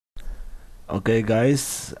Okay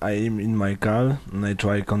guys, I am in my car and I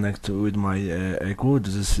try connect with my ECU.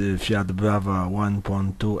 This is Fiat Brava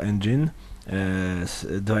 1.2 engine.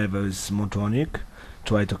 Driver is Motronic.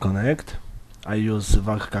 Try to connect. I use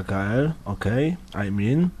VAG KKL. Okay, I'm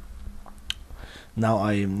in. Now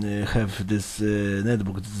I have this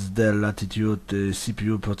netbook. This is Dell Latitude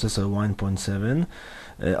CPU processor 1.7.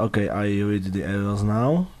 Okay, I read the errors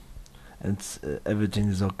now. It's everything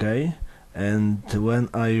is okay. And when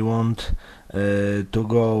I want to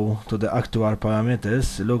go to the actual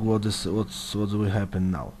parameters, look what will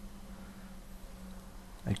happen now.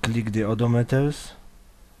 I click the odometers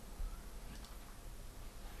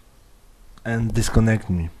and disconnect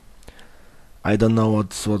me. I don't know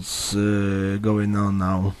what's going on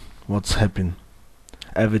now. What's happened?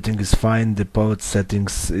 Everything is fine. The port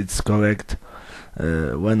settings it's correct.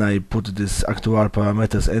 When I put this actual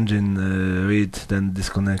parameters engine read, then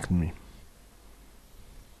disconnect me.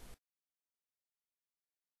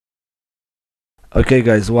 Okay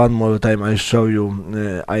guys, one more time I show you.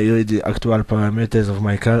 I read the actual parameters of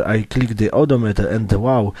my car. I click the odometer and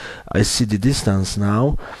wow, I see the distance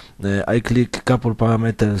now. I click couple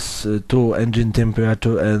parameters to engine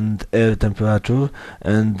temperature and air temperature,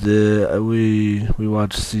 and we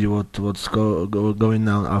see what's going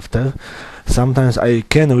on after. Sometimes I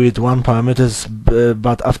can read one parameters,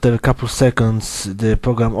 but after a couple seconds the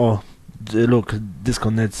program look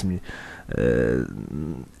disconnects me.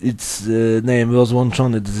 Its name was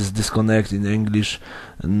włączony. This is disconnect in English,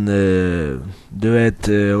 and the red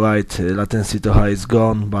right latency to high is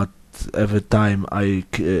gone, but every time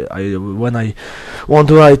when I want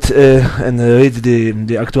to write and read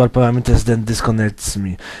the actual parameters, then disconnects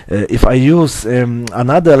me. If I use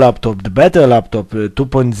another laptop, the better laptop,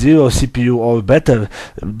 2.0 CPU or better,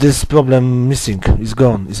 this problem missing is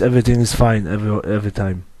gone. Everything is fine every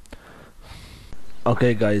time.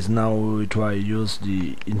 Okay guys, now we try use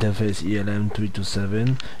the interface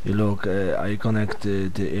ELM327. You look, I connect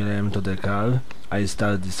the ELM to the car. I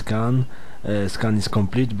start the scan. Scan is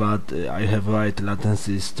complete, but I have write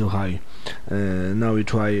latency is too high. Now we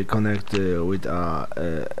try connect with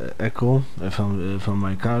echo from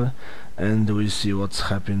my car, and we see what's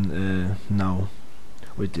happened now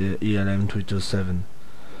with ELM327.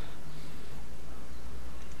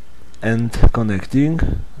 And connecting.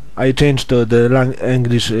 I changed to the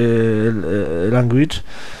English language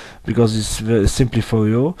because it's very simple for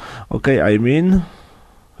you. Okay, I'm in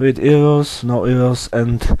with errors, no errors,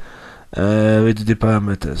 and with the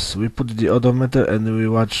parameters. We put the odometer and we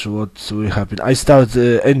watch what will happen. I start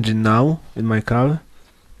the engine now in my car.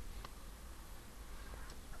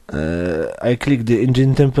 I click the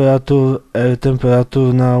engine temperature, air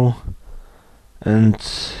temperature now, and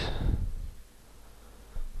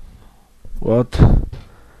what?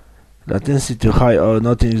 Latency too high or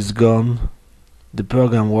nothing is gone. The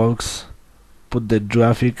program works. Put the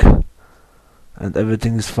graphic and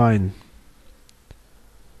everything is fine.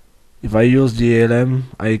 If I use the ALM,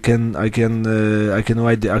 I can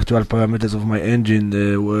write the actual parameters of my engine,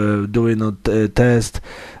 doing a test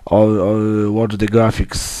or watch the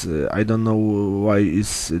graphics. I don't know why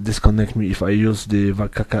it's disconnect me if I use the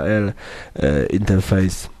VAG KKL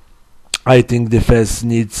interface. I think the FES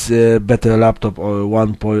needs better laptop or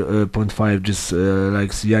 1.5, just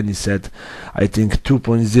like Yanni said. I think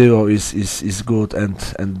 2.0 is good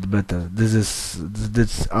and better.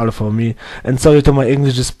 That's all for me. And sorry to my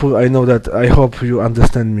English is poor. I know that. I hope you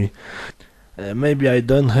understand me. Maybe I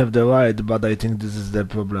don't have the right, but I think this is the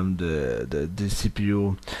problem, the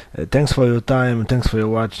CPU. Thanks for your time, thanks for your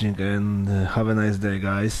watching, and have a nice day,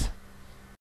 guys.